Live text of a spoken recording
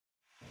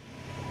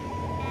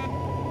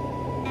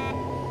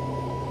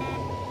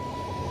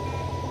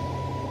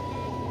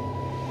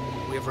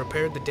have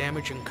repaired the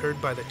damage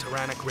incurred by the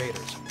tyrannic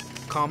raiders.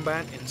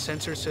 Combat and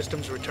sensor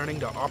systems returning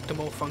to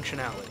optimal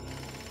functionality.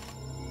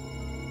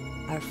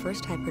 Our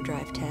first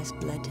hyperdrive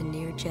test led to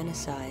near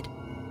genocide.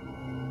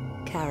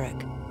 Carrick,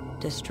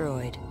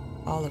 destroyed.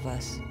 All of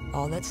us,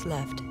 all that's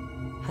left,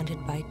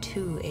 hunted by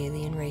 2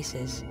 alien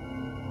races.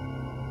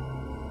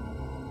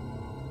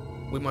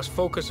 We must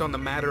focus on the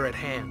matter at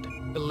hand.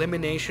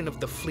 Elimination of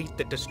the fleet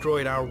that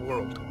destroyed our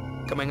world.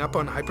 Coming up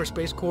on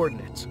hyperspace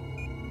coordinates.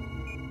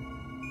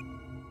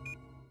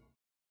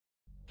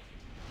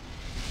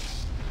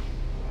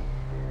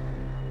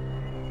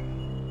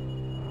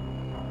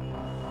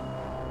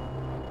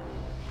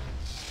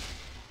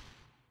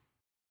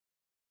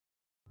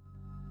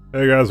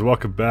 Hey guys,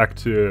 welcome back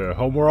to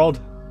Homeworld.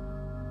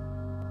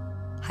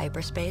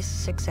 Hyperspace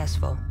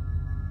successful.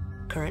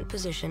 Current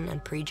position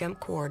and pre-jump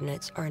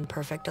coordinates are in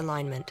perfect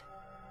alignment.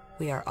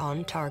 We are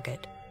on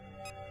target.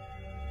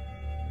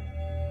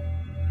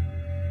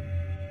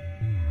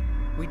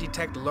 We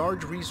detect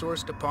large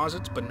resource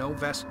deposits but no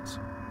vessels.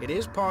 It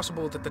is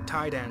possible that the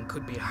Titan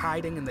could be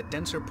hiding in the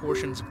denser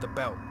portions of the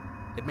belt.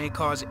 It may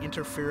cause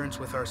interference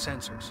with our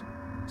sensors.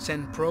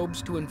 Send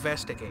probes to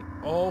investigate.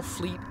 All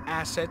fleet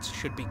assets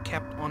should be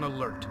kept on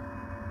alert.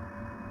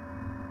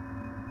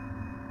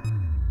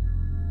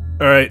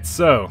 Alright,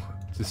 so,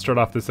 to start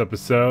off this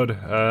episode,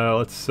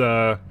 let's,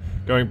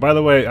 by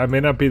the way, I may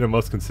not be the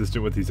most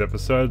consistent with these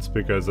episodes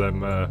because I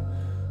don't know,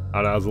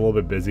 I was a little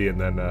bit busy and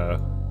then,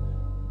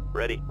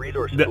 Ready.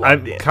 Resources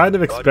I'm in. kind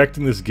of Roger.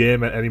 expecting this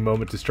game at any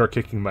moment to start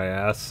kicking my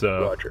ass,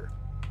 so, Roger.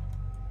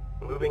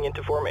 Moving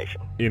into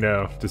formation. you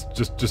know,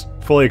 just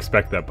fully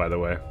expect that, by the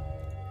way.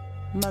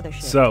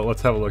 Mothership. So,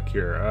 let's have a look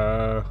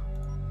here.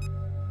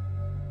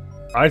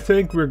 I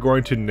think we're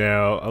going to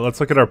now,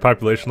 let's look at our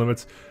population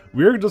limits.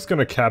 We're just going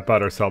to cap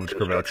out our salvage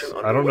corvettes.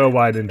 I don't know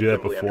why I didn't do that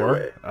Assembly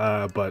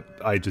before, but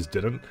I just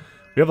didn't.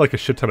 We have like a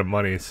shit ton of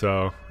money,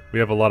 so we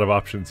have a lot of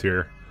options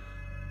here.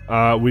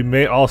 We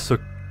may also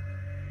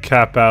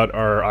cap out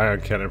our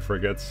ion cannon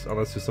frigates,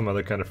 unless there's some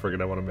other kind of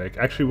frigate I want to make.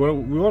 Actually,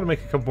 we want to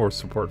make a couple more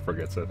support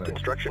frigates, I think.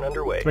 Construction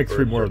underway. Let's make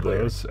 3 more of Clear.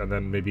 those, and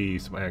then maybe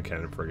some ion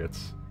cannon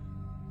frigates.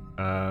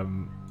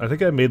 I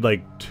think I made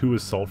like 2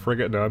 assault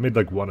frigate. No, I made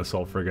like 1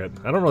 assault frigate.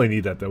 I don't really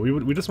need that though.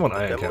 We just want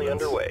ion Assembly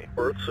cannons. underway.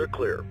 Berths are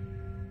clear.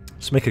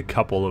 Let's make a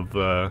couple of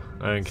ion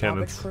Salvage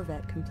cannons.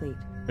 corvette complete.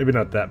 Maybe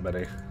not that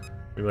many.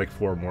 Maybe like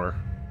 4 more.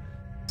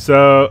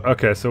 So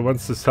okay, so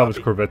once the salvage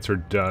Copy. corvettes are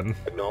done,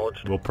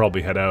 Acknowledged. we'll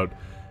probably head out.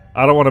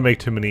 I don't want to make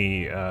too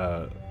many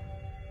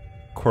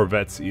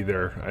corvettes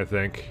either, I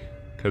think,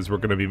 because we're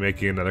going to be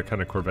making another kind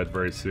of corvette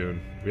very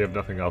soon. We have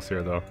nothing else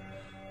here though.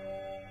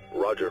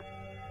 Roger.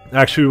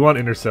 Actually, we want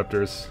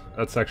interceptors.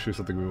 That's actually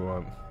something we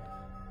want.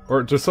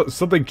 Or just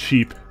something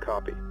cheap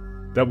Copy.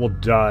 that will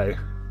die.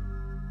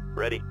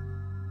 Ready.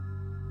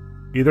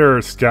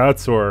 Either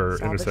scouts or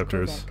Salvage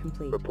interceptors. corvette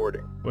complete.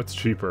 Reporting. What's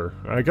cheaper?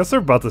 I guess they're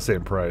about the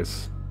same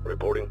price.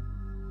 Reporting.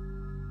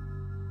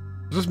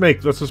 Let's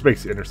just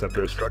make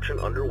interceptors. Construction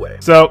underway.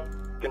 So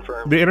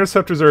Confirmed. the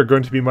interceptors are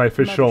going to be my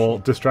official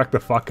distract the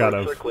fuck out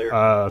Berths are of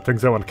clear.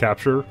 things I want to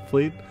capture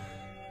fleet.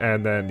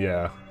 And then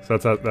yeah, so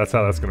that's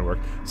how that's gonna work.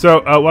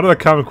 So one of the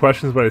common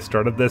questions when I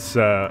started this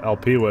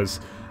LP was,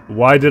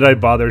 why did I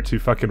bother to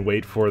fucking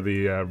wait for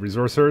the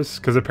resourcers?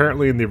 Because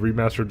apparently in the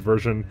remastered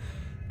version,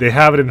 they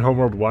have it in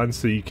Homeworld 1,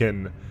 so you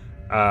can.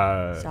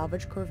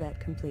 Salvage corvette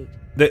complete.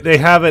 They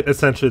have it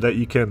essentially that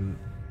you can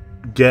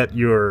get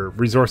your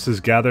resources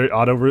gathered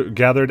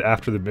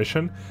after the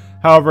mission.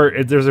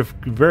 However, there's a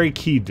very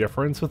key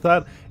difference with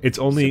that. It's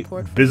only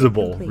Support for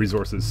visible complete.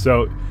 resources.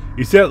 So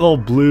you see that little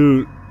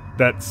blue,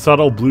 that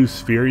subtle blue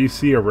sphere you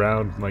see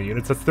around my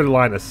units? That's their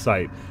line of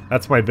sight.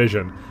 That's my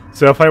vision.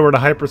 So if I were to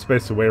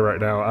hyperspace away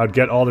right now, I'd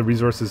get all the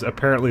resources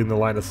apparently in the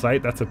line of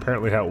sight. That's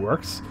apparently how it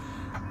works.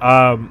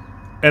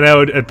 And I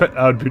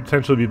would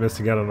potentially be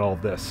missing out on all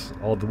of this,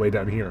 all the way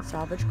down here.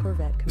 Salvage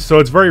corvette complete. So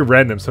it's very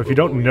random. So if you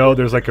don't know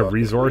there's like a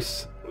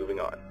resource, Moving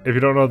on. if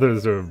you don't know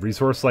there's a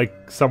resource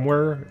like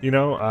somewhere, you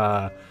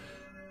know,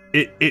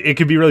 it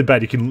could be really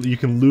bad. You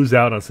can lose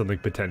out on something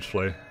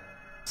potentially.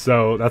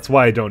 So that's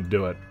why I don't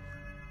do it.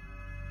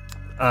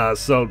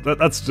 So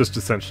that's just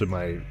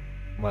essentially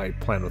my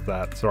plan with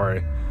that.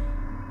 Sorry.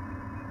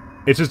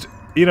 It's just,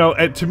 you know,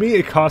 to me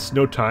it costs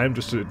no time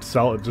just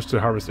to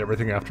harvest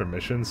everything after a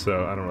mission,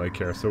 so I don't really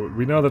care. So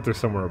we know that they're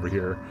somewhere over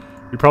here.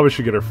 We probably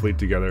should get our fleet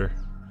together.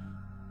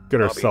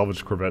 Get our Copy.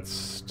 salvage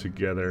corvettes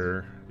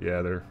together.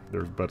 Yeah, they're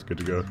about good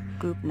to go.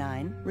 Group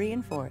 9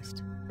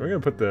 reinforced. We're gonna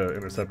put the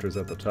interceptors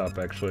at the top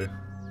actually.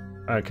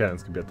 Ion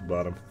cannons can be at the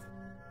bottom.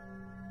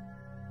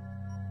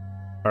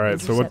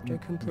 Alright, so what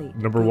Interceptor complete.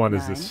 number Group 1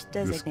 is 9 this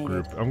designated.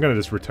 group. I'm gonna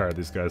just retire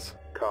these guys.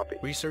 Copy.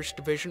 Research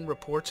Division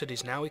reports it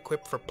is now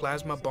equipped for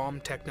plasma bomb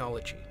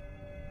technology.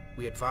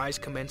 We advise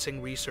commencing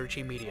research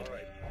immediately.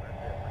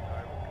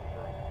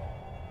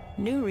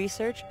 New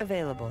research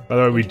available. By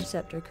the way,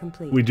 Interceptor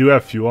complete. we do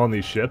have fuel on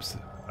these ships.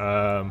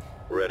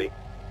 Ready.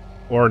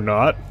 Or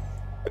not.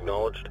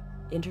 Acknowledged.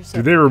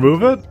 Interceptor Did they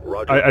remove it? Complete.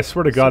 Roger. I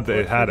swear to God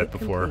they Support had it fleet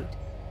before. complete.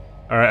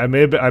 Alright,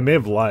 I may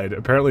have lied.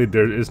 Apparently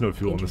there is no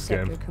fuel in this game.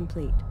 Interceptor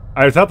complete.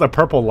 I thought the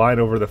purple line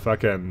over the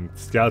fucking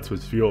scouts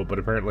was fuel, but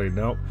apparently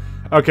no.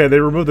 Okay, they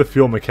removed the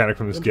fuel mechanic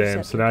from this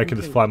game, so now I can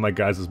just fly my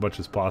guys as much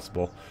as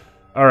possible.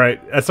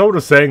 Alright, someone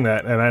was saying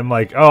that, and I'm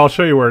like, oh, I'll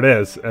show you where it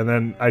is. And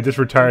then I just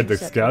retired the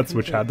scouts,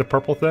 which had the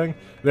purple thing.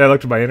 Then I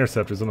looked at my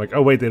interceptors, I'm like,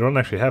 oh wait, they don't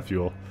actually have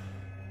fuel.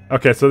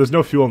 Okay, so there's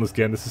no fuel in this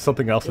game. This is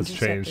something else that's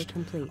changed.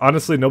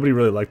 Honestly, nobody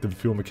really liked the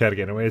fuel mechanic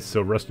anyways,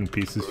 so rest in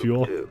peace is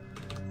fuel.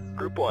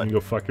 Group 1. You can go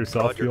fuck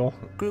yourself, Roger. fuel.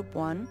 Group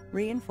 1,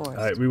 reinforced.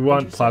 Alright, we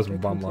want plasma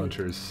bomb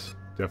launchers,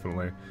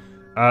 definitely.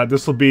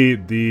 This will be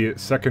the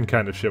second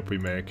kind of ship we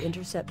make.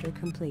 Interceptor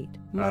complete.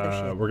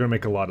 We're gonna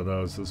make a lot of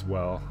those as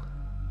well.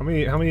 How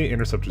many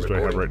interceptors do I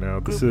have right now?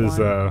 This Group is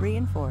 1,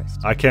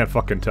 reinforced. I can't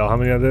fucking tell how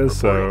many that is,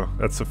 so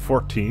that's a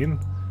 14.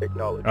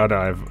 Acknowledged. Oh no,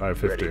 I have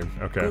 15. Ready.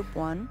 Okay. Group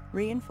 1,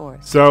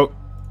 reinforced. So,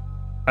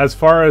 as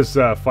far as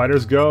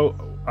fighters go,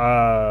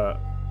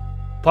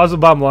 plasma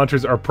bomb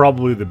launchers are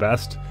probably the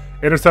best.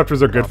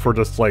 Interceptors are good for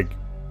just like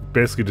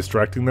basically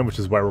distracting them, which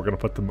is why we're going to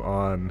put them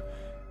on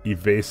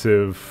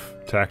evasive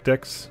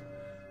tactics,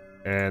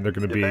 and they're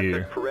going to be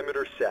Defensive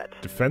perimeter set.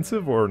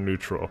 defensive or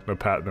neutral.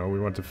 No, we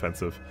want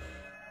defensive.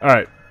 All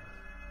right,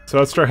 so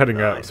let's start heading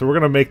out. So we're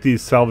going to make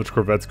these salvage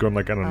corvettes going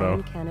like I don't know,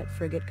 Iron cannon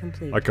frigate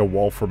complete. like a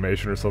wall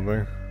formation or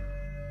something.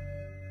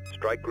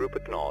 Strike group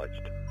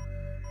acknowledged.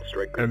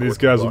 Strike group And these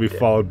guys will be locked in.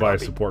 followed by a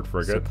Copy. support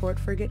frigate. Support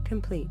frigate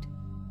complete.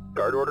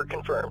 Guard order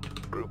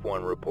confirmed. Group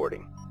 1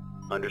 reporting.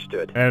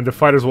 Understood. And the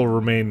fighters will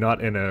remain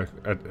not in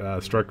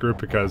a strike group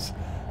because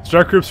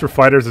strike groups for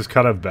fighters is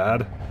kind of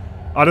bad.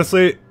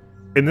 Honestly,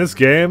 in this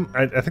game,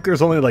 I think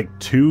there's only like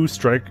 2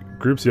 strike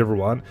groups you ever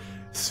want.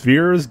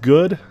 Sphere is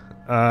good.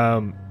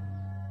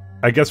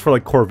 I guess for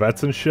like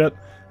corvettes and shit.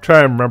 Try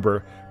and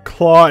remember.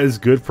 Claw is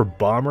good for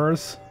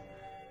bombers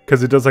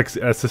because it does like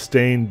a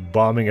sustained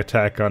bombing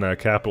attack on a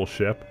capital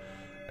ship.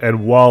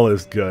 And Wall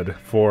is good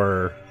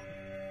for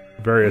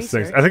various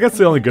things. I think that's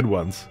the only good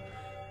ones.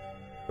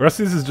 The rest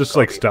of these is just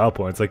like style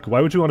points. Like, why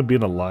would you want to be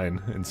in a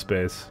line in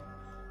space?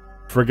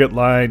 Frigate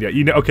line, yeah,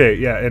 you know. Okay,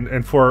 yeah,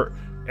 and for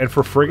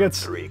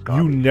frigates,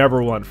 you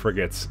never want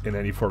frigates in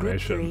any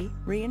formation. Group 3,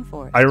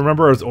 reinforced. I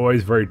remember it was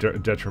always very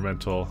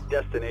detrimental.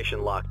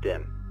 Destination locked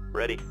in.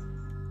 Ready.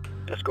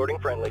 Escorting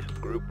friendlies.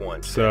 Group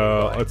 1. So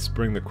standing by. let's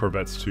bring the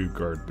corvettes to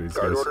guard these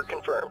Guard guys. order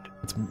confirmed.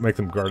 Let's make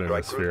them guard in a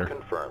Strike sphere. group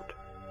confirmed.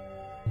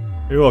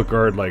 Maybe we'll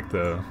guard like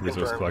the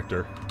resource Confirmed.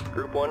 collector.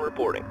 Group 1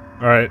 reporting.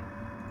 All right.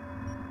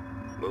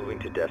 Moving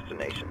to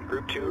destination.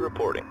 Group 2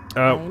 reporting.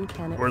 Iron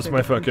cannon Where's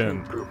my frigate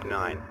fucking? complete. Group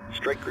 9.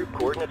 Strike group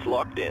coordinates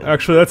locked in.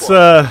 Actually, Group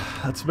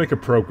let's 1. make a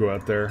probe go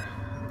out there.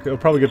 It'll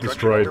probably get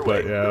Construction destroyed, but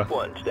underway. yeah. Group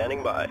 1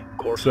 standing by.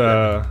 Course It's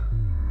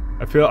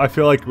I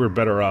feel like we're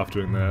better off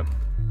doing that.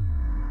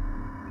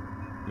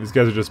 These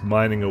guys are just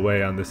mining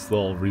away on this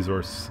little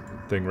resource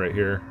thing right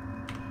here.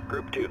 set.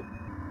 Group 2.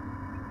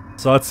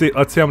 So let's see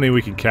how many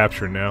we can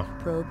capture now.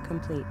 Probe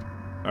complete.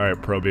 All right,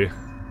 Proby.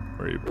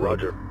 Where are you, Probe?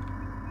 Roger.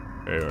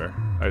 There you are.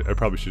 I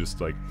probably should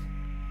just like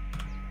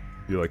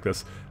do like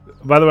this.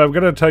 By the way, I'm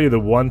gonna tell you the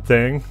one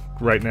thing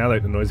right now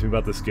that annoys me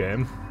about this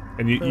game,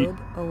 and you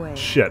Probe away.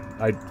 shit.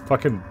 I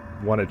fucking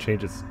want to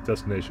change its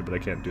destination, but I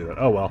can't do that.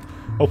 Oh well.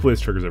 Hopefully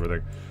this triggers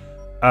everything.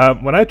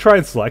 When I try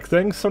and select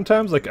things,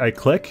 sometimes like I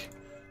click,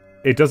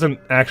 it doesn't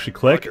actually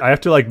click. Roger. I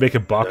have to like make a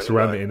box Standing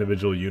around by. the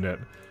individual unit.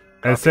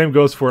 And the same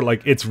goes for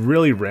like, it's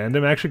really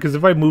random actually, because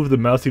if I move the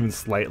mouse even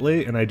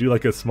slightly and I do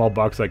like a small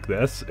box like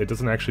this, it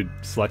doesn't actually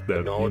select the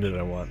Acknowledged. unit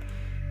I want.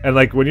 And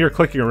like when you're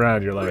clicking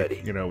around, you're like,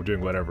 Ready. you know, doing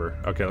whatever.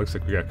 Okay, looks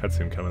like we got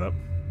cutscene coming up.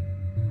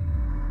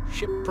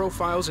 Ship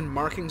profiles and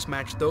markings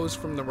match those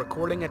from the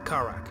recording at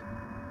Karak.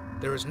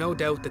 There is no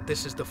doubt that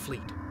this is the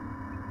fleet.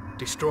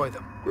 Destroy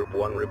them. Group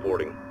 1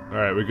 reporting.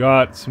 Alright, we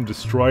got some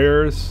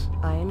destroyers,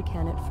 Iron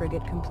cannon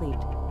frigate complete.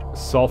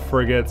 assault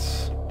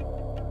frigates,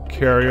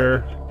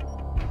 carrier,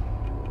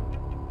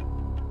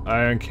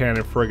 ion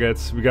cannon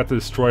frigates. We got the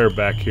destroyer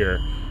back here.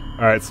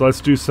 Alright, so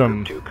let's do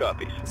some Group 2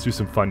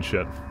 copies. fun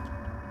shit.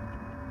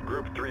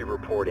 Group 3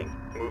 reporting.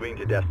 Moving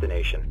to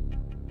destination.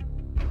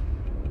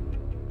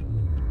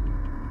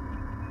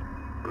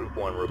 Group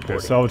 1 reporting.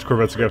 Okay, salvage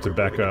corvettes are gonna have to Group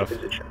back moving to off.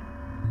 position.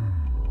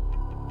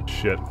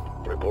 Shit.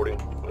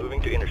 Reporting.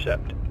 Moving to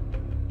intercept.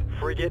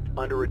 Frigate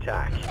under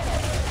attack.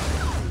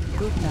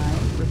 Group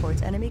 9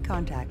 reports enemy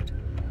contact.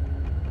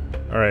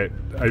 Alright,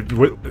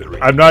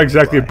 I'm not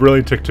exactly a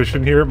brilliant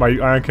tactician here. My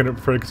ion cannon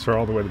frigates are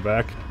all the way to the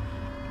back.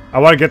 I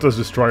want to get those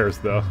destroyers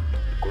though.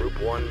 Group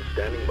 1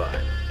 standing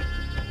by.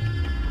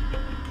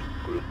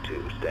 Group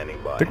 2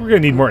 standing by. I think we're gonna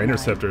need more Group 9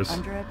 interceptors.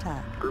 Under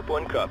attack. Group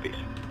 1 copies.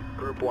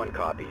 Group 1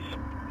 copies.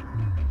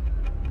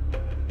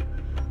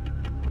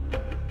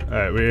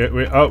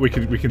 Alright, we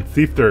can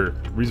thief their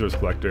resource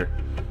collector.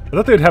 I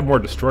thought they'd have more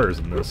destroyers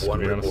in this, Group to 1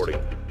 be honest.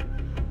 reporting.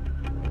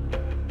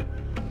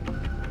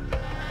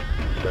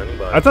 Standing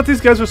by. I thought these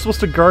guys were supposed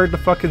to guard the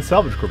fucking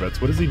salvage corvettes.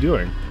 What is he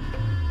doing?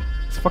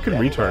 It's a fucking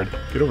Standing retard.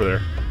 by. Get over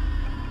there.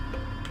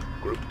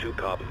 Group 2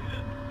 copies.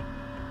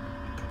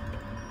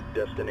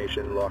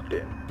 Destination locked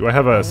in. Do I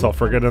have a Iron assault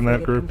frigate in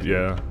that frigate group? complete.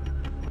 Yeah.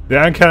 The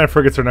ion cannon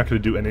frigates are not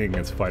going to do anything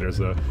against fighters,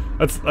 though.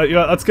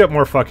 Let's get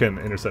more fucking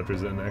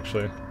interceptors in,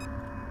 actually.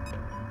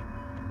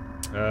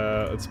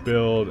 Let's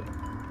build a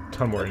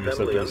ton more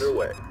Assembly interceptors.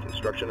 underway.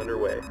 Construction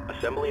underway.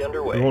 Assembly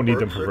underway. We won't need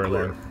them Berths for are very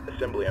clear. long.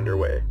 Assembly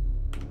underway.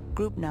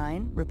 Group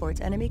 9 reports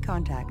enemy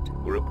contact.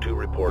 Group 2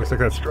 reporting. Looks like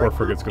that support Strike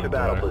frigate's group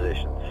gonna to battle die.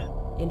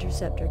 positions.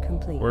 Interceptor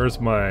complete. Where's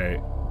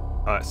my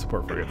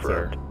support frigates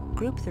there? Confirmed.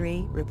 Group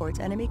 3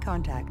 reports enemy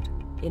contact.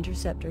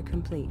 Interceptor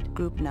complete.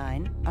 Group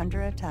 9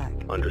 under attack.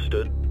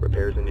 Understood.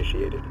 Repairs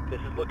initiated.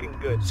 This is looking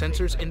good.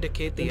 Sensors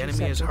indicate the enemy is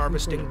Interceptor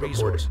harvesting complete.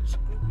 resources.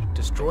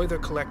 Destroy their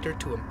collector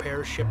to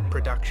impair ship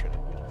production.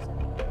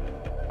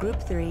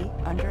 Group 3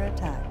 under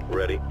attack.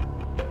 Ready.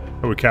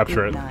 Oh, we capture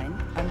Group it.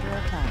 9 under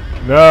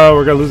attack. No,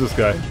 we're gonna lose this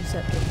guy.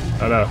 Interceptor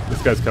complete. Oh no,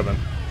 this guy's coming.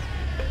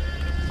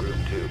 Group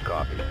 2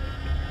 copy.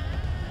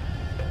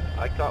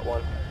 I caught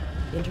one.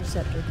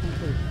 Interceptor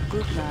complete.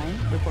 Group 9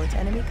 reports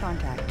enemy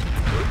contact.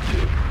 Group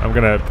 2. I'm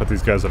gonna put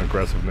these guys on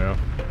aggressive now.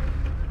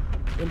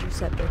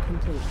 Interceptor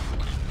complete.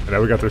 And now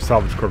we got their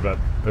salvage corvette.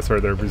 That's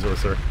right, their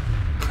resourcer.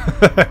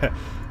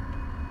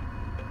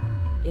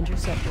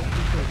 Interceptor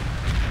complete.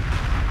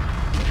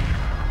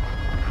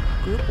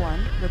 Group 1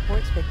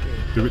 reports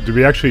victory. Do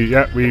we actually?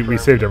 Yeah, we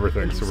saved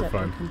everything, so we're Interceptor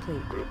fine.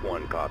 complete. Group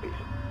 1 copies.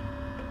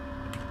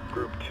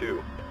 Group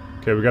 2.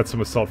 Okay, we got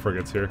some assault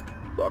frigates here.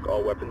 Lock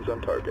all weapons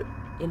on target.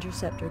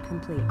 Interceptor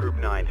complete. Group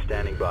 9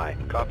 standing by.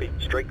 Copy.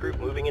 Strike group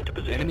moving into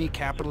position. Enemy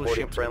capital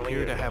Supporting ships friendly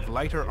appear to units. have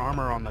lighter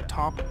armor on the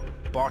top,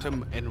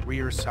 bottom, and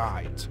rear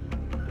sides.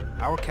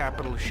 Our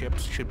capital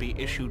ships should be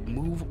issued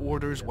move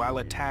orders while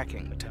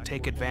attacking to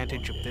take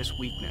advantage of this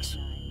weakness.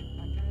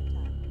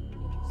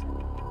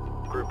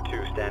 Group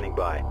 2 standing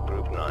by.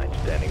 Group 9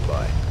 standing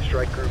by.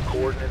 Strike group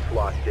coordinates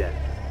locked in.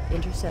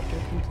 Interceptor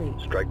complete.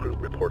 Strike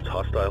group reports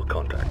hostile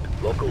contact.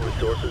 Local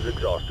resources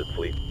exhausted,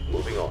 fleet.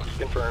 Moving on.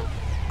 Confirmed.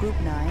 Group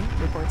 9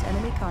 reports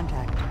enemy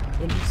contact.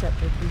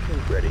 Interceptor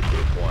complete. Ready.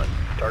 Group 1.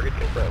 Target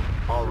confirmed.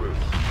 En route.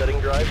 Setting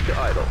drives to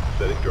idle.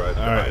 Setting drives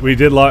to All right,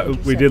 idle.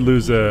 we did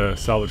lose a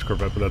salvage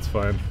corvette, but that's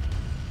fine.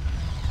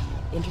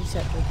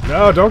 Interceptor complete.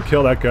 No, don't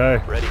kill that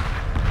guy. Ready.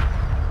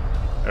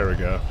 There we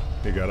go.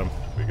 You got him.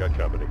 We got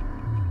company.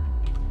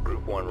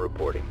 Group 1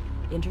 reporting.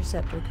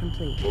 Interceptor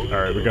complete. All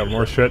right, we got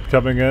more shit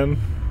coming in.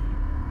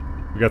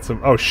 We got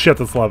some. Oh shit,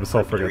 that's a lot of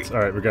assault frigates. All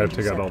right, we gotta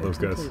take out all those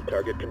guys.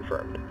 Target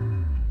confirmed.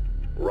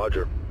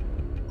 Roger.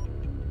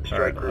 All Strike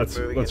right, group let's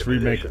moving into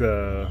remake position.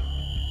 the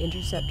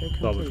Interceptor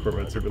salvage complete.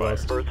 corvettes that we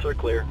lost, Berths are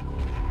clear.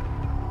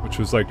 which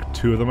was like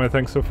 2 of them, I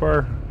think, so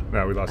far.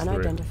 No, we lost 3.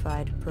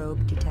 Unidentified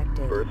probe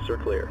detected. Berths are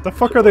clear. The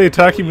fuck are they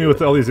attacking me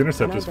with all these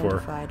interceptors for?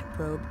 Unidentified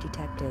probe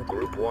detected.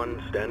 Group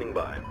 1 standing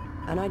by.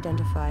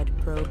 Unidentified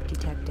probe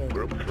detected.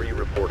 Group 3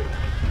 reporting.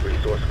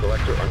 Resource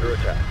collector under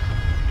attack.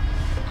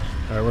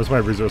 All right, where's my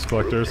resource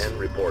collectors? Group 10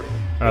 reporting.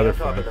 Ah, they're On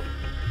top fine. of them.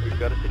 We've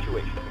got a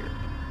situation here.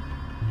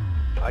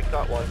 I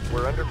caught one.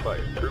 We're under fire.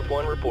 Group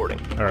 1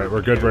 reporting. All right,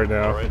 we're good right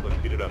now. Alright, let's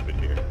heat it up in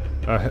here.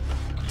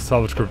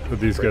 Salvage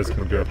these guys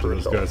can go after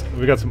those guys.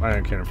 We got some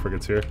ion cannon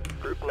frigates here.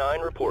 Group 9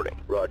 reporting.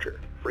 Roger.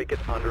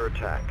 Frigate under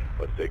attack.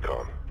 Let's stay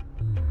calm.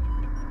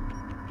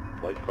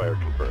 Light fire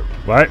confirmed.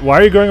 Why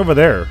are you going over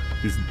there?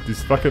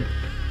 These fucking.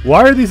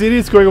 Why are these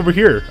idiots going over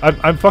here?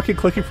 I'm fucking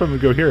clicking for them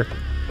to go here.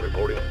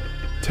 Reporting.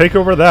 Take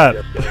over that.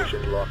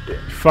 Destination locked in.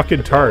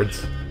 Fucking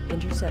tards.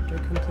 Interceptor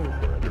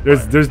complete.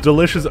 There's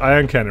delicious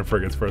ion cannon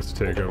frigates for us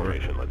to take over.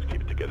 Formation. Let's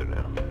keep it together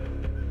now.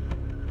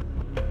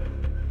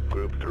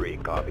 Group 3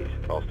 copies.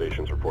 All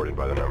stations reporting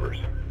by the numbers.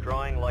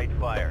 Drawing light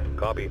fire.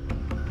 Copy.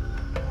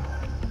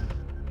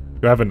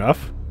 Do I have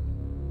enough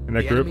in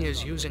that The group? enemy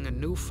is using a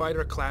new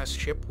fighter-class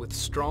ship with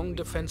strong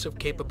defensive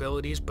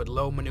capabilities but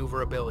low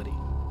maneuverability.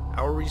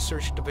 Our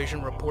research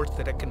division reports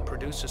that it can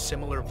produce a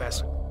similar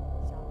vessel.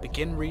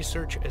 Begin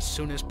research as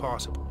soon as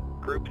possible.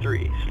 Group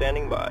 3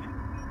 standing by.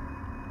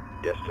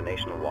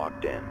 Destination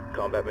locked in.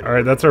 Combat. All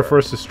right, that's our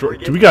first destroyer.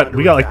 We got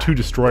like 2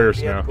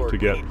 destroyers now to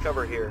get.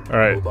 Cover here. All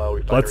right, Mobile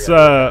let's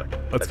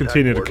refinery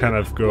continue to Attack kind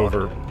of go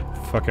over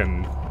coordinates.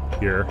 fucking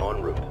here.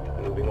 En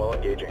route. Moving while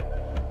engaging.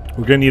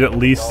 We're gonna need at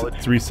least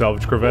 3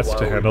 salvage corvettes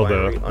to handle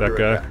that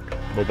guy.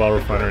 Mobile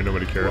refinery,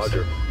 nobody cares.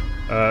 Roger.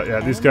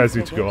 Yeah, these guys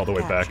need to go all the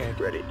way back.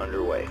 Ready.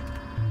 Underway.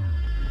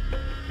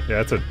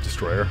 Yeah, it's a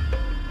destroyer.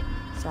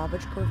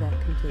 Salvage corvette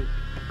complete.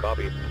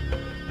 Copy.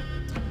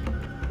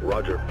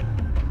 Roger.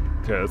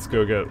 Okay, let's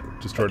go get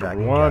destroyer Attacking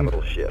number 1.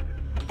 capital ship.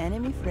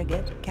 Enemy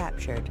frigate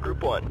captured.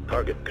 Group 1.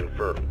 Target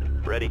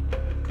confirmed. Ready.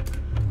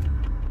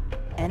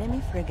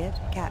 Enemy frigate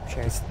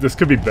captured. This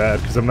could be bad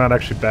because I'm not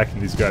actually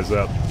backing these guys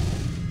up.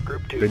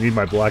 Group 2. They need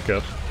my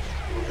blackup.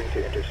 Moving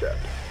to intercept.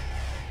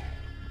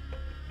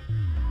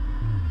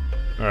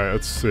 Alright,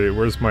 let's see.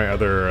 Where's my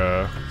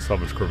other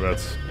salvage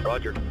corvettes?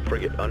 Roger.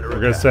 Frigate under We're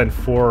gonna attack. send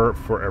 4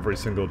 for every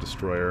single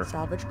destroyer.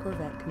 Salvage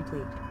corvette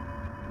complete.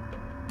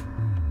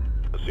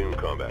 Assume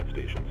combat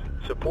stations.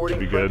 Supporting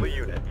Should be good. friendly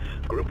units.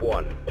 Group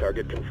 1.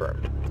 Target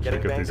confirmed.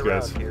 Getting Look at banged these around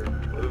guys. here.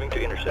 Moving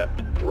to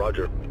intercept.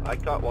 Roger. I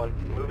caught one.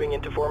 Moving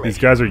into formation. These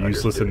guys are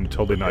useless Understood. and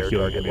totally not Repair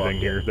healing target anything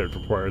locked here in. that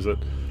requires it.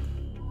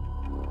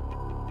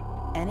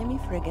 Enemy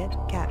frigate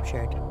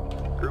captured.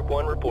 Group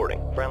 1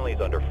 reporting. Friendlies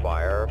under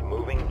fire.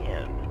 Moving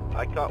in.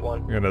 I caught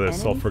one. Got another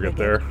assault frigate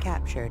there.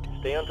 Captured.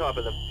 Stay on top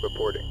of them.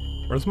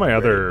 Reporting. Where's my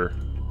other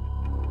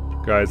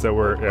guys that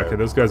were... Yeah, okay,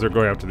 those guys are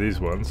going after these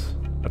ones.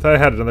 I thought I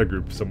had another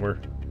group somewhere.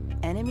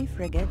 Enemy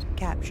frigate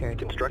captured.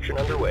 Construction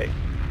underway.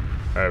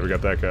 Alright, we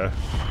got that guy.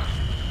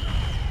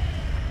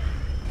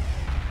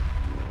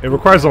 It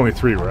requires only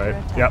 3, right?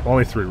 Yeah,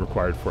 only 3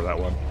 required for that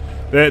one.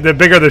 The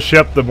bigger the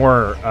ship, the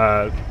more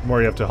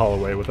you have to haul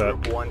away with that.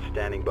 Group 1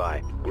 standing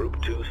by.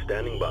 Group 2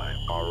 standing by.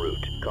 En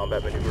route.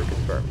 Combat maneuver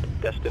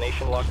confirmed.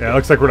 Destination locked. Yeah, it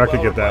looks like we're not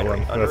gonna get that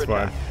one. That's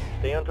fine.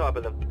 Stay on top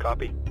of them.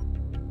 Copy.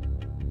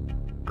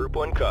 Group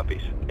 1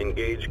 copies.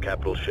 Engage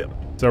capital ship.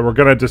 So we're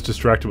gonna just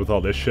distract it with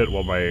all this shit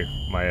while my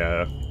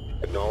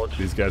Acknowledge.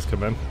 these guys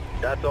come in.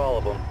 That's all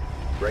of them.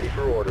 Ready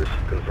for orders.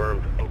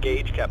 Confirmed.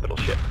 Engage capital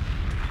ship.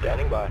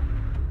 Standing by.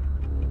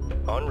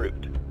 En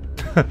route.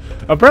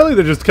 Apparently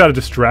they're just kind of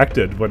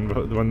distracted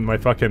when my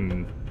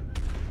fucking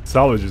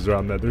salvages are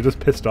on that. They're just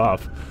pissed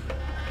off.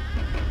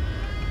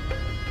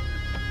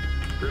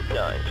 Group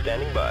 9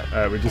 standing by.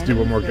 Alright, we just need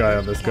one more guy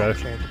on this guy.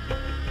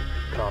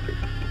 Copy.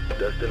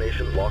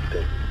 Destination locked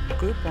in.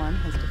 Group 1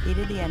 has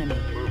defeated the enemy.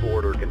 Move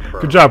order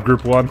confirmed. Good job,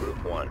 Group 1.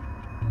 Group 1.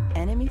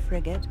 Enemy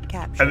frigate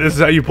captured. And this is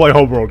how you play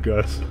Homeworld,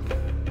 guys.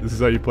 This is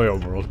how you play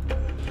Homeworld.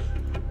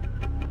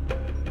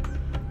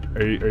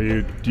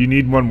 Do you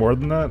need one more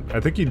than that? I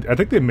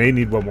think they may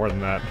need one more than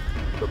that.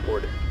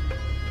 Reporting.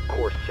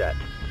 Course set.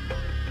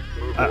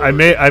 I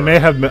may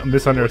have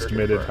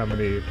misunderestimated how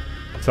many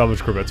salvage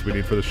corvettes we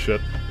need for this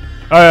shit.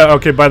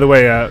 Okay, by the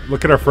way,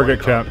 look at our frigate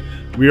count.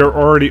 We are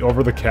already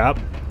over the cap,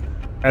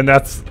 and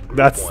that's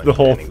the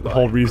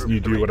whole reason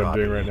you do what I'm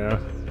doing right now.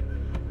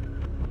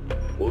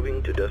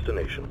 Moving to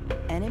destination.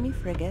 Enemy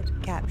frigate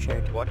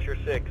captured. Watch your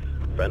 6.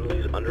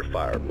 Friendlies under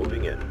fire.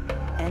 Moving in.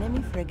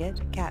 Enemy frigate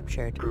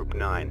captured. Group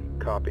 9.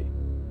 Copy.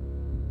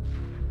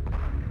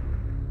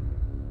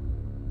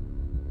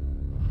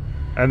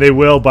 And they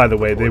will, by the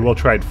way, they will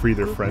try and free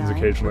their Group friends 9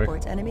 occasionally.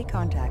 reports enemy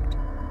contact.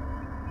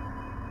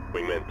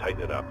 Wingman,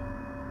 tighten it up.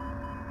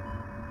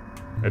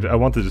 I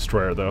want the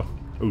destroyer though.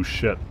 Oh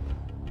shit.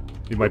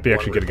 He might be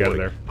actually getting out of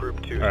there.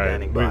 Group 2 Alright,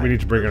 standing by. we need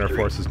to bring in our Group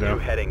 3, forces now. new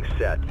heading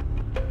set.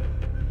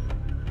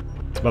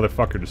 This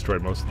motherfucker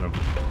destroyed most of them.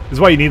 This is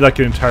why you need like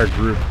an entire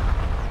group.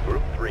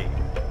 Group 3.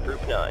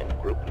 Group 9.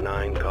 Group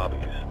 9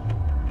 copies.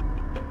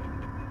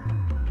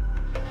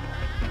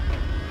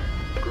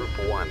 Group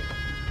 1.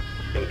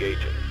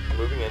 Engaging.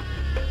 Moving in.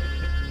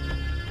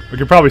 We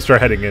could probably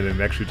start heading in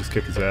and actually just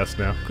kick his ass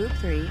now. Group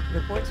 3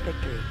 reports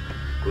victory.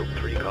 Group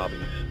 3 copies.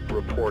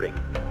 Reporting.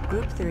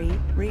 Group 3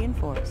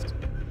 reinforced.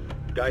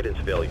 Guidance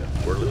failure.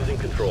 We're losing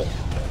control.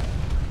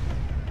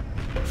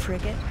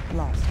 Frigate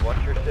lost.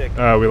 Watch your 6.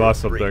 We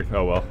lost Group something. 3.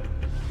 Oh well.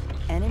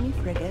 Enemy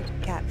frigate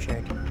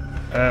captured.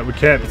 We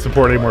can't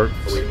support any more.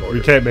 We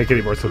can't make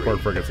any more support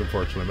frigates,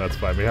 unfortunately. That's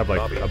fine. We have like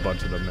Copy. a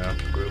bunch of them now.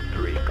 Group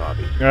 3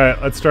 copies.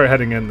 Alright, let's start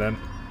heading in then.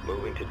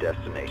 Moving to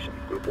destination.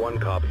 Group 1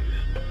 copies.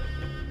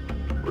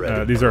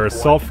 Ready. These are Group 1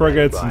 assault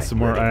frigates standing and by. some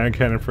more Ready. ion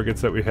cannon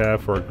frigates that we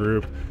have for our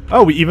group.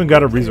 Oh, we even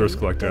got a resource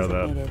collector out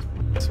of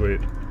that. Designated.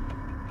 Sweet.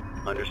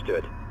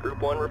 Understood.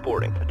 Group 1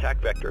 reporting.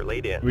 Attack vector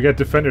laid in. We got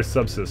defender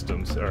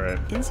subsystems. Alright.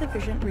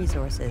 Insufficient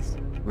resources.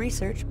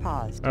 Research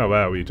paused. Oh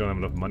wow, we don't have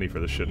enough money for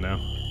this shit now.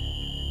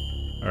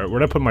 Alright,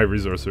 where'd I put my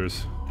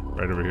resources?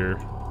 Right over here.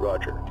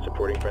 Roger.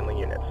 Supporting friendly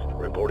units.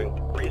 Reporting.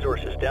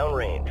 Resources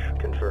downrange.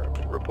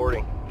 Confirmed.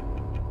 Reporting.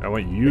 I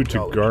want you to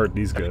Acknowledged. guard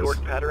these guys.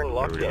 Escort pattern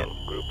locked There in.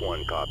 we Group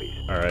 1 copies.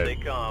 Alright. Stay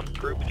calm.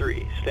 Group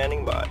 3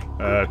 standing by.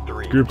 Group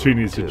 3. Group 2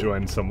 needs to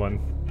join someone.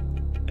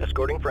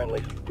 Escorting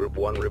friendlies. Group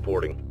 1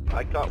 reporting.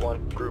 I caught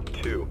one. Group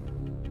 2.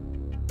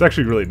 It's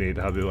actually really neat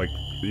how they like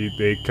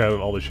they kind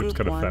of all the ships Group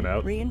kind of 1 fan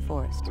out.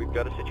 reinforced. We've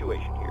got a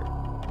situation here.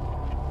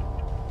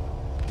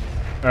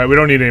 Alright, we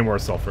don't need any more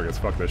assault frigates.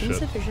 Fuck this shit.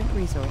 Insufficient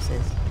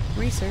resources.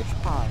 Research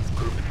paused.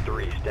 Group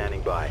 3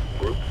 standing by.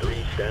 Group 3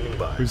 standing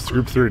by. Who's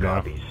Group 3 now?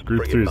 Copies. Group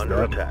Frigate 3 is under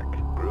that. attack.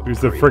 Group Who's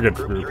the 3. frigate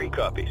Group group? 3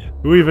 copies.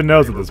 Who even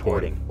knows at this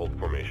point? Reporting. Hold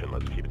formation.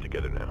 Let's keep it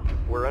together now.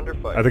 We're under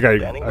fire. I think I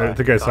Standing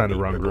signed the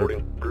by. wrong group.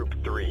 Reporting. Group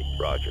 3.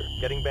 Roger.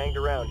 Getting banged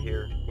around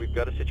here. We've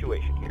got a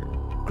situation here.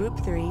 Group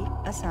 3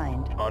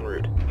 assigned. En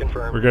route.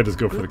 Confirmed. We're gonna just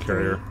go for the Group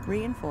carrier. 3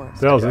 reinforced.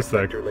 The hell is this thing?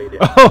 Attack vector laid in.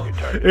 Oh, New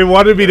target. it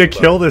wanted me to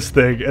Standing kill by. this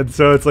thing, and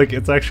so it's like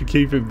it's actually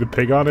keeping the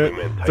pig on it. Wingman,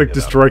 It's tighten like it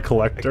destroy up.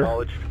 collector.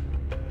 Acknowledged.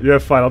 Yeah,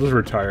 fine. I'll just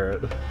retire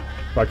it.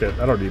 Fuck it.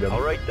 I don't need him.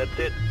 All right, that's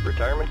it.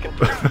 Retirement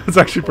confirmed. It's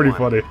actually pretty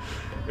Group funny.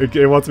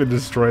 It wants me to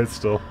destroy it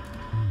still.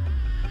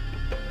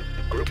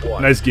 1. Group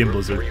 1. Nice game, Group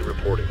Blizzard. 3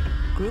 reporting.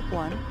 Group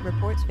 1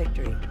 reports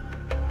victory.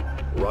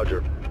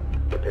 Roger.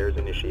 Repairs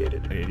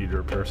initiated. I need to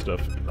repair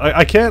stuff.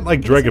 I can't like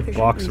drag a Insufficient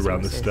box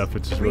around this resources. stuff.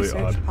 It's just really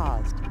Research odd.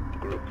 paused.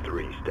 Group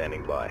 3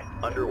 standing by.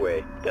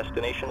 Underway.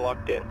 Destination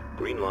locked in.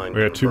 Green line.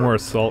 We got 2 confirmed. more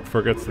assault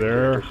frigates Moving to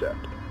there.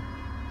 intercept.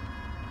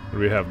 What do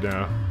we have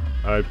now?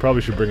 I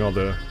probably should bring all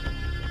the.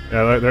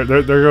 Yeah,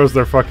 there goes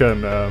their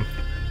fucking.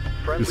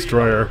 Friendly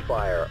Destroyer. under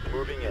fire.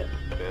 Moving in.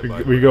 Stand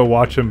by We go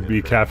watch him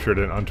be captured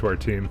and onto our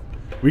team.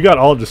 We got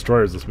all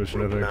destroyers this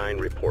mission, I Group think. 9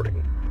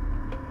 reporting.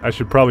 I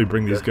should probably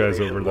bring these guys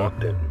Destination over though.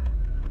 locked in.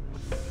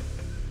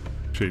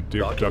 Should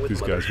Docking duck with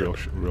these guys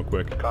mothership. real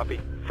quick. Copy.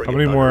 How Frigate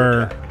many under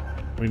more? attack.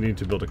 We need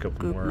to build a couple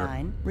Group more.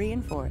 9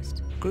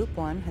 reinforced. Group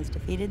 1 has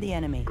defeated the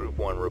enemy. Group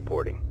 1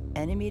 reporting.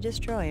 Enemy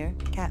destroyer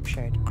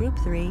captured. Group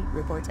 3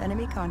 reports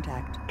enemy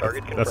contact.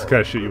 Target confirmed. That's the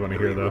kind of shit you want to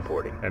Group hear, 3 though.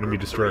 reporting. Enemy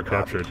Group destroyer 3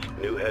 copies.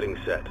 captured. New heading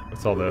set.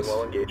 That's all Moving this.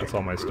 while engaging. That's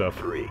all my Group stuff.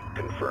 3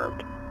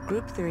 confirmed.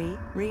 Group 3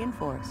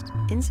 reinforced.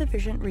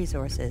 Insufficient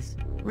resources.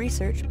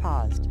 Research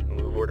paused.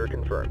 Move order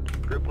confirmed.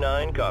 Group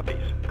 9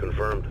 copies.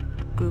 Confirmed.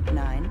 Group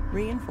 9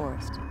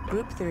 reinforced.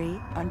 Group 3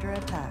 under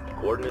attack.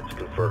 Coordinates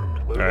confirmed.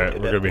 Alright,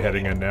 we're gonna be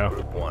heading in now.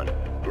 Group 1.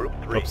 Group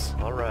 3. Oops.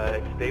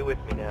 Alright, stay with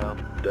me now.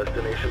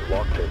 Destination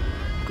locked in.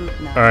 Group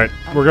 9 Alright,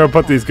 under we're gonna put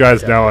attack. these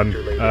guys now on,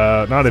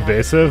 not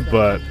evasive,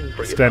 but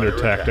Frigate standard under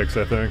attack. tactics,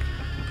 I think.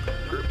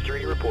 Group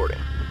 3 reporting.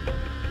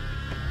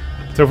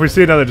 So if we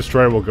see another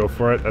destroyer, we'll go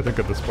for it. I think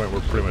at this point we're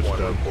pretty much 1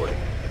 done. reporting.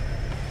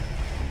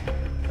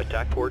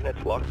 Attack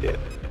coordinates locked in.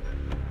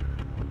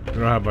 We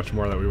don't have much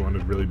more that we want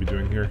to really be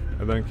doing here,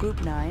 I think.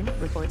 Group 9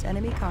 reports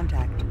enemy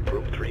contact.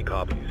 Group 3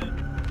 copies.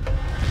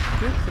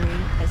 Group 3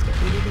 has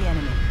defeated the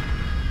enemy.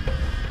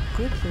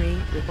 Group 3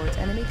 reports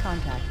enemy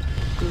contact.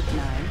 Group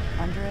 9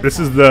 under attack. This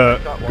is the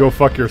go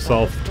fuck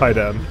yourself tight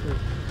end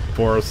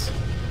for us.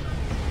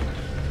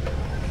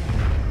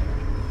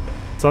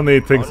 It's on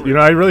the things, you know,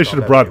 I really should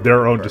have brought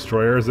their own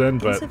destroyers in,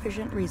 but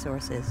Insufficient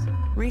resources.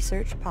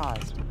 Research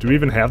paused. do we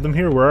even have them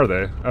here? Where are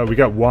they? Oh, we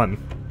got one.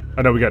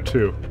 I know we got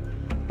two.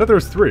 I thought there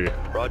was three.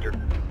 Roger.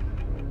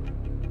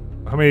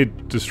 How many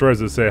destroyers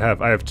does it say I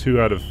have? I have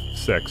 2 out of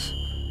 6.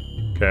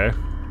 Okay.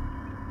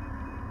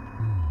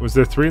 Was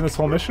there 3 in this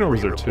whole mission, or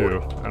was there 2?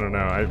 I don't know.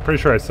 I'm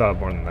pretty sure I saw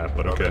more than that,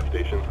 but okay.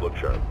 Stations look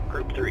sharp.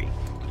 Group 3.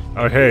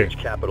 Oh, hey. Each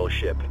capital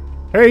ship.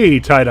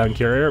 Hey, tie-down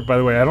carrier. By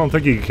the way, I don't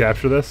think you can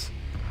capture this.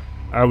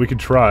 We could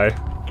try.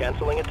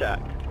 Canceling attack.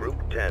 Group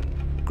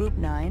 10. Group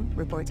 9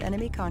 reports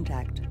enemy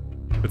contact.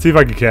 Let's see if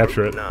I can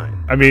capture it. Group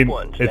 9. I mean, Group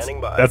 1 it's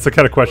standing by. that's the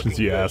kind of questions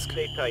Looking you good. ask.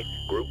 Stay tight.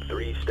 Group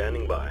 3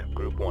 standing by.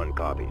 Group 1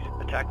 copies.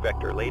 Attack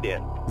vector laid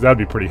in. That'd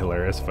be pretty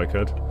hilarious if I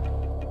could.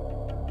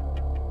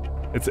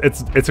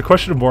 It's a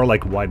question of more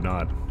like, why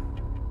not?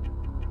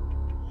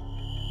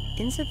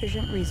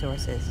 Insufficient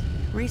resources.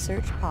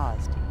 Research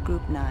paused.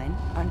 Group 9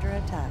 under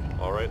attack.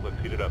 Alright, let's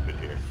heat it up in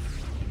here.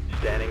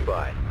 Standing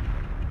by.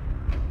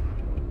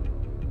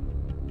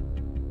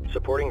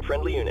 Supporting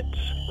friendly units.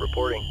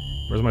 Reporting.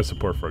 Where's my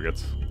support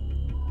frigates?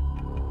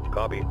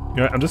 Copy. You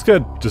know, I'm just gonna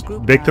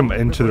Group make them 9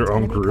 into their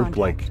own reports enemy group, contact.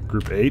 like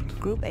Group 8.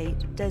 Group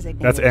 8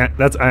 designated.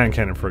 That's ion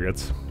cannon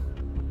frigates.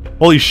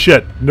 Holy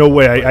shit! No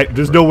way!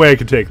 There's no way I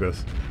can take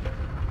this.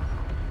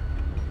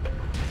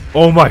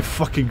 Oh my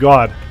fucking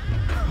god!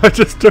 I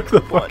just took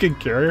the fucking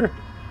carrier.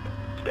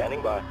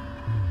 Standing by.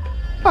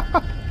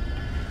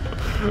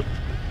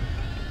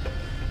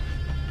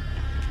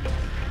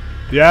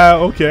 Yeah.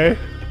 Okay.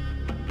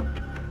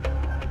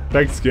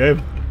 Thanks,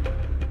 game.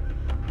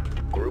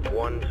 Group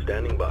 1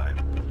 standing by.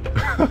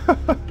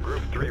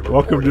 Group 3 reporting.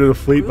 Welcome to the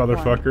fleet, Group 1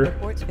 motherfucker.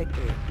 reports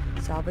victory.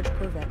 Salvage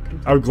corvette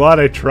complete. I'm glad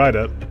I tried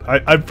it.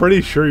 I'm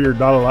pretty sure you're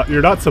not allowed.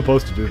 You're not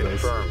supposed to do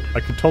this. Confirmed. I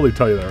can totally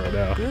tell you that right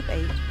now. Group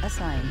 8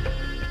 assigned.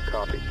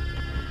 Copy.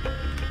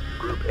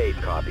 Group 8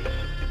 copies.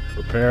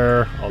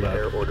 Repair all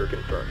Repair that. order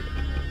confirmed.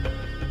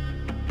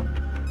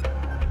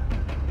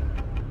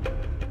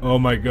 Oh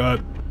my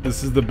god,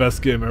 this is the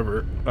best game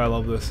ever. I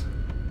love this.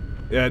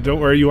 Yeah, don't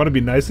worry. You want to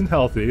be nice and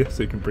healthy,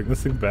 so you can bring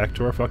this thing back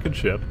to our fucking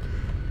ship.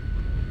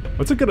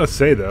 What's it gonna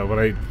say though when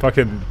I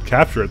fucking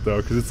capture it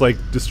though? Because it's like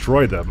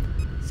destroy them,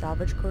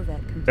 Salvage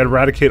corvette complete.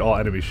 eradicate all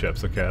enemy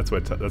ships. Okay, that's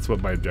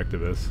what my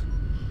objective is.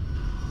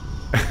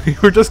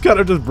 We're just kind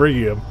of just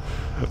bringing him.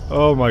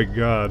 Oh my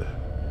god,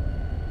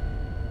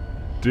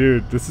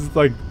 dude, this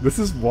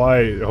is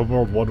why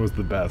Homeworld 1 was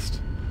the best.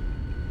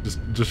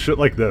 Just shit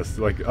like this.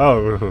 Like,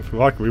 oh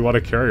fuck, we want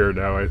a carrier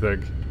now. I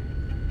think.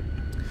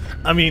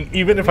 I mean,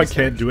 even if I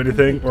can't do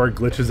anything or it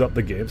glitches up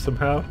the game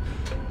somehow,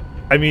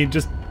 I mean,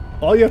 just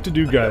all you have to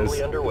do, guys,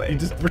 Assembly underway. you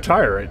just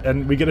retire it,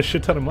 and we get a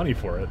shit ton of money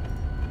for it.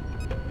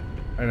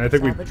 And I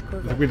think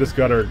we just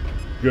got our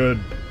good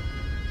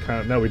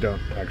kind of. No, we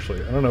don't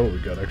actually. I don't know what we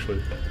got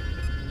actually.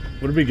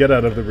 What did we get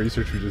out of the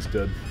research we just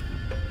did?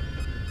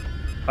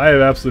 I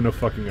have absolutely no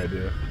fucking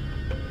idea.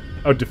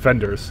 Oh,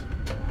 defenders.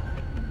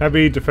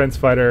 Heavy defense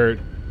fighter.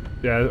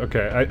 Yeah,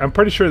 okay. I'm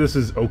pretty sure this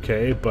is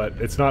okay, but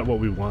it's not what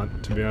we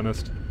want, to be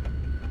honest.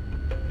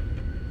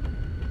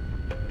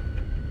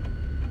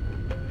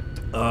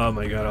 Oh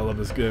my god, I love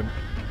this game.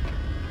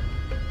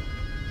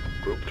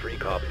 Group 3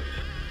 copies.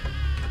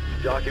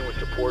 Docking with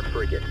support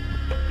frigate.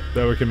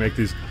 That we can make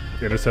these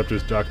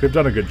interceptors dock. They've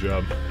done a good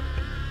job.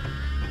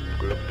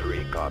 Group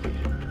 3 copies.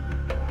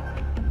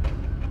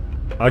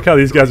 I like how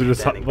these guys are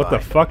just... Standing What the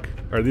by. fuck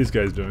are these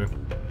guys doing?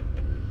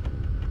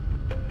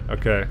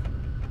 Okay.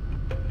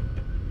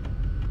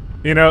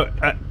 You know,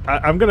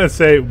 I'm gonna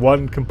say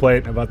one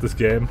complaint about this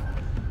game.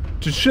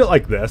 Just shit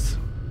like this.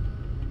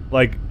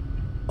 Like,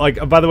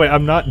 by the way,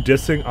 I'm not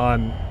dissing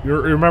on...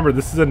 Remember,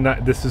 this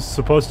is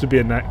supposed to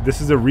be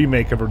this is a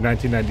remake of a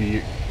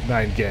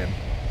 1999 game.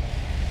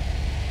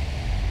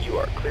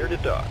 Clear to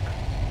dock.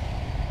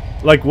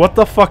 Like, what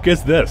the fuck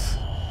is this?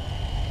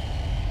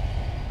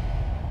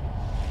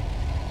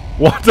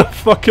 What the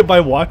fuck am I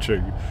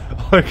watching?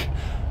 Like,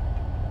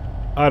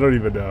 I don't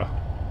even know.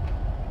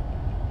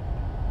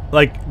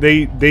 Like,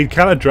 they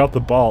kind of dropped the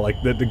ball.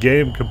 Like, the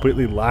game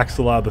completely lacks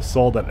a lot of the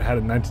soul that it had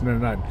in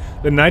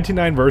 1999. The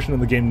 99 version of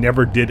the game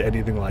never did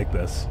anything like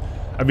this.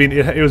 I mean,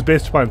 it was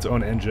based upon its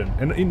own engine.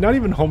 And not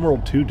even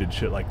Homeworld 2 did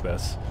shit like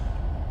this.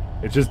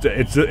 It's just the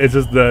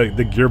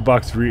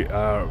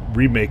Gearbox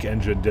remake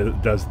engine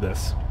does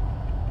this.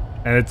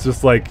 And it's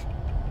just like...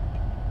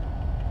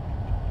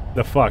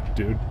 The fuck,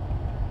 dude.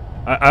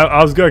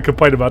 I was gonna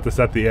complain about this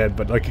at the end,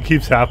 but like it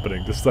keeps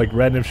happening. Just like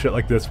random shit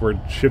like this where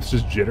ships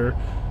just jitter.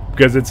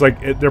 Because it's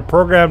like, they're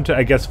programmed to,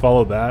 I guess,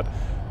 follow that.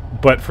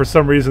 But for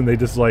some reason, they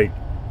just like...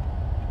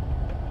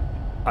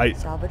 I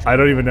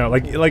don't even know.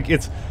 Like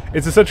it's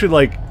essentially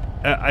like...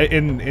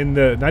 in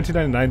the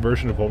 1999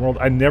 version of Homeworld,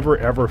 I never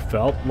ever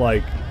felt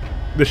like...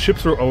 The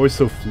ships were always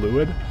so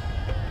fluid.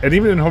 And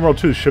even in Homeworld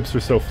 2, the ships were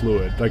so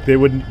fluid. Like, they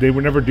would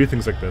never do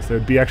things like this. They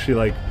would be actually,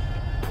 like,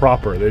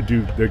 proper. They'd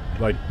do,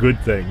 like, good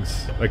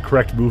things. Like,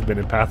 correct movement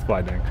and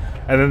pathfinding.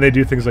 And then they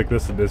do things like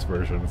this in this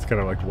version. It's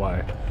kind of like,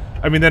 why?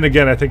 I mean, then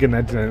again, I think in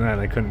 1999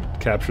 I couldn't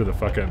capture the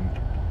fucking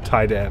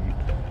tied-in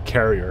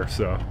carrier,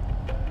 so...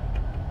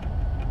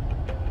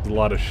 There's a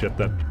lot of shit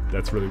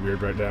that's really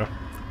weird right now.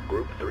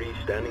 Group 3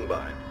 standing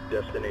by.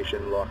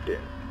 Destination locked in.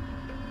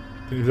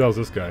 Who the hell's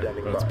this guy?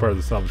 That's part of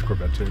the salvage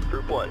Corvette team.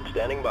 Group 1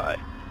 standing by.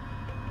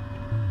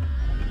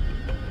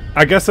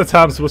 I guess that's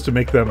how I'm supposed to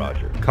make them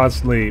Roger.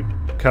 Constantly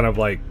kind of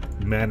like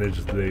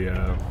manage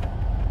the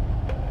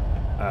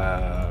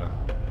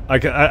I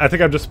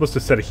think I'm just supposed to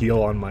set a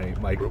heal on my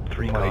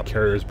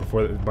carriers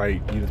before my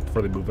units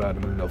before they move out,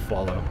 and then they'll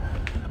follow.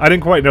 I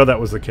didn't quite know that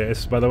was the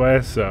case, by the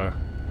way, so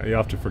you'll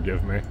have to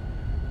forgive me.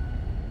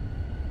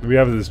 We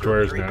have the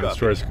destroyers now.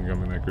 Destroyers can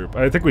come in that group.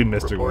 I think we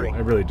missed it. I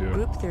really do.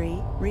 Group 3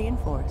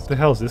 reinforced. What the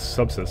hell is this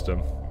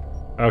subsystem?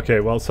 Okay,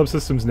 well,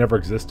 subsystems never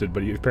existed,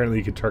 but apparently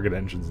you can target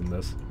engines in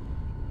this.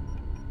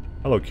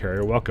 Hello,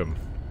 carrier. Welcome.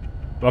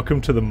 Welcome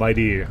to the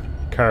mighty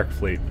Carrick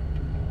fleet.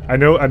 I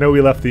know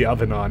we left the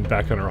oven on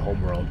back on our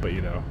homeworld, but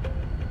you know,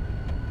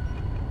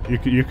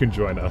 you can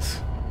join us.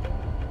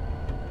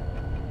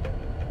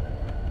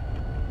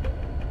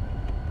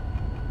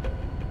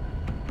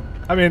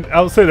 I mean,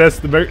 I'll say this: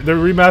 the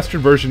remastered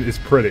version is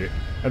pretty,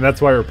 and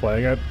that's why we're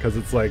playing it, because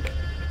it's like,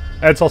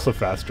 it's also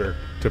faster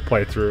to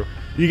play through.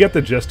 You get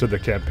the gist of the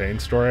campaign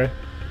story.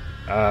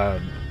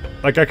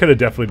 Like, I could have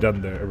definitely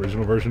done the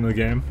original version of the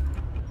game.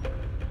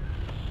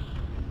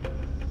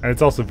 And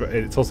it's also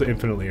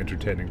infinitely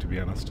entertaining, to be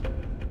honest.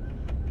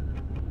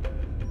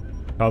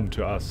 Come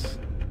to us,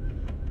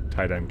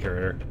 tight-end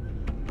carrier.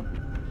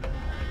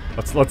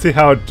 Let's see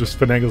how it just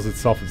finagles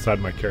itself inside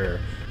my carrier,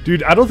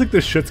 dude. I don't think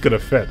this shit's gonna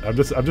fit. I'm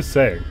just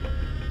saying.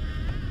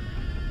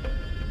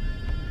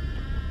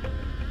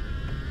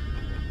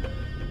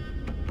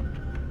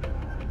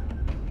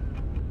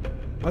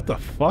 What the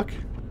fuck?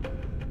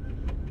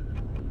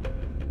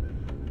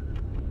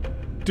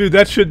 Dude,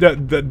 that shit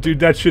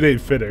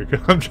ain't fitting.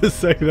 I'm just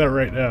saying that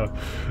right now.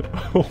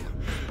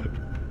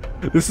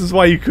 This is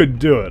why you couldn't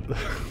do it.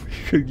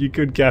 You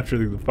couldn't capture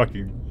the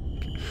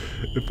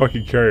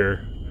fucking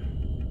carrier.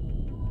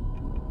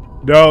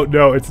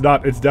 No, it's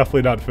not. It's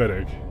definitely not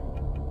fitting.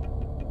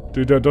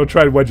 Dude, don't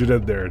try to wedge it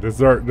in there. This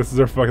is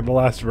our fucking the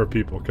last of our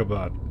people. Come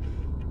on.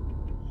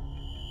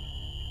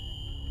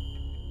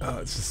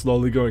 It's just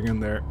slowly going in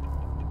there.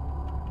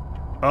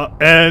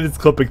 And it's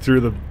clipping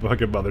through the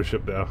fucking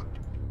mothership now.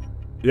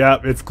 Yeah,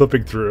 it's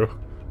clipping through.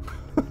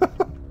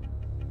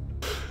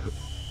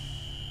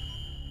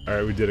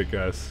 Alright, we did it,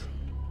 guys.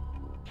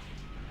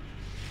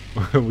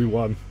 We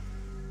won.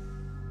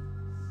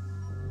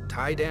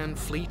 Tidan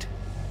fleet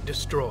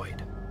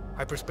destroyed.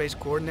 Hyperspace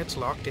coordinates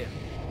locked in.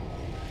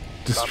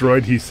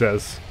 Destroyed, he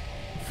says.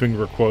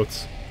 Finger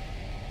quotes.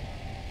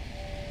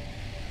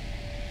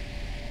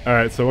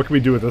 Alright, so what can we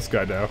do with this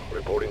guy now?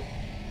 Reporting.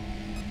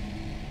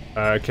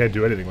 I can't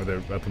do anything with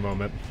it at the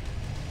moment.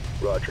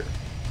 Roger.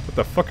 What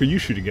the fuck are you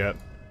shooting at?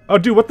 Oh,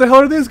 dude, what the hell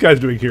are these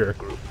guys doing here?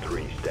 Group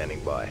 3 standing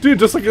by. Dude,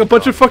 just like a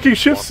bunch of fucking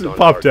ships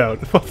popped out.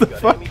 What the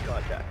fuck?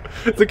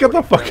 It's like, get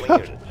the fuck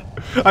out.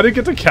 I didn't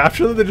get to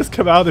capture them, they just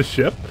come out of the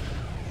ship?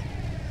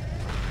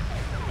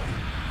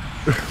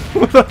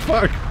 What the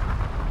fuck?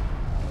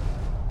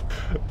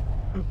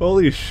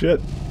 Holy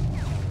shit.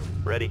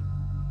 Ready.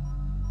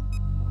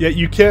 Yeah,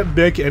 you can't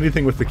make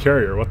anything with the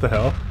carrier, what the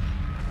hell?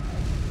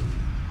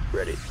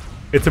 Ready.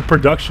 It's a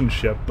production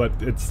ship, but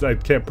I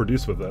can't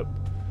produce with it.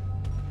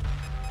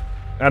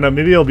 I don't know,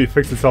 maybe it'll be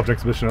fixed itself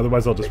next mission,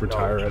 otherwise I'll just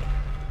retire it.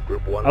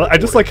 Group 1 I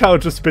just like how it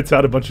just spits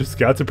out a bunch of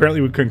scouts. Apparently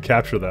we couldn't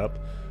capture that.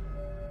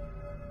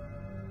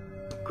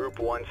 Group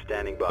 1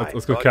 standing by.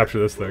 Let's go capture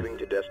this thing. Moving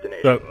to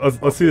destination.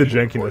 Let's see the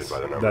jankiness.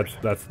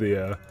 That's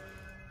the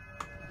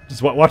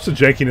just watch the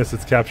jankiness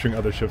it's capturing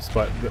other ships.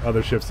 But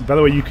other ships. By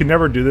the way, you can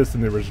never do this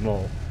in the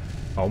original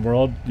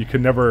Homeworld. You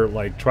can never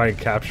like try and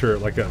capture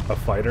like a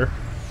fighter.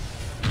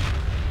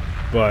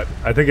 But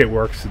I think it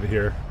works in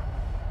here.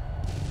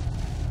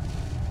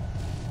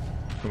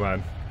 Come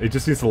on. It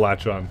just needs to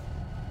latch on.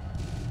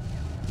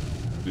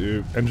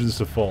 Dude, engines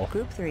to full.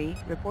 Group 3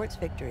 reports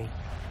victory.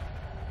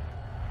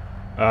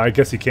 I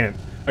guess he can't.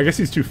 I guess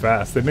he's too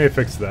fast. They may have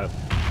fixed that.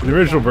 In the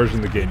original version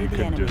of the game, you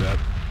couldn't do that.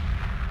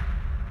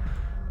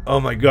 Oh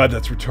my god,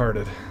 that's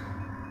retarded.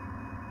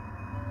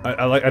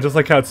 I just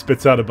like how it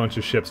spits out a bunch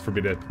of ships for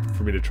me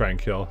to try and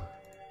kill.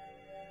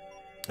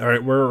 All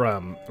right, we're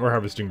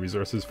harvesting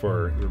resources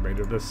for the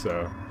remainder of this,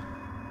 so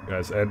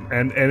guys,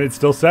 and it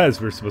still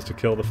says we're supposed to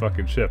kill the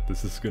fucking ship.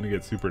 This is gonna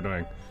get super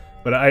annoying,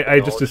 but I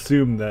just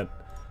assume that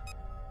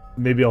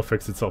maybe it'll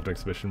fix itself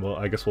next mission. Well,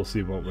 I guess we'll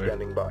see, won't we?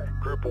 Standing by.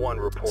 Group 1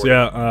 report. So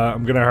yeah,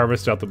 I'm gonna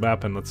harvest out the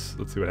map and let's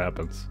see what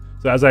happens.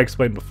 So as I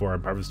explained before,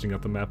 I'm harvesting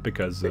out the map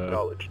because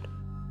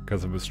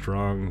I'm a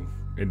strong,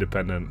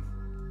 independent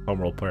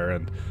Homeworld player,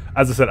 and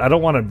as I said, I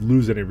don't want to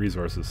lose any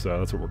resources, so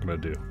that's what we're gonna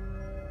do.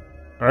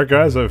 Alright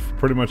guys, I've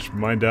pretty much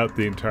mined out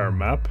the entire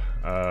map.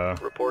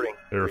 Reporting.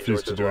 They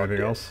refuse to do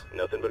anything else.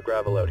 Nothing but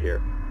gravel out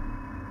here.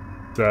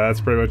 So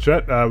that's pretty much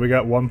it. We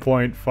got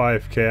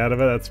 1.5k out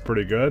of it. That's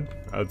pretty good,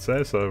 I'd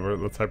say. So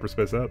let's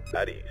hyperspace out.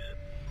 At ease.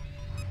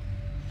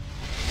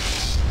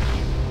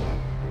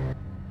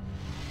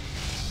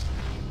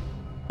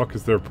 Fuck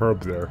is there a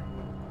probe there?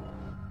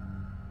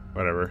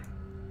 Whatever.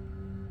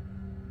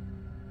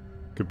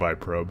 Goodbye,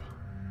 probe.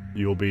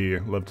 You'll be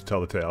live to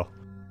tell the tale.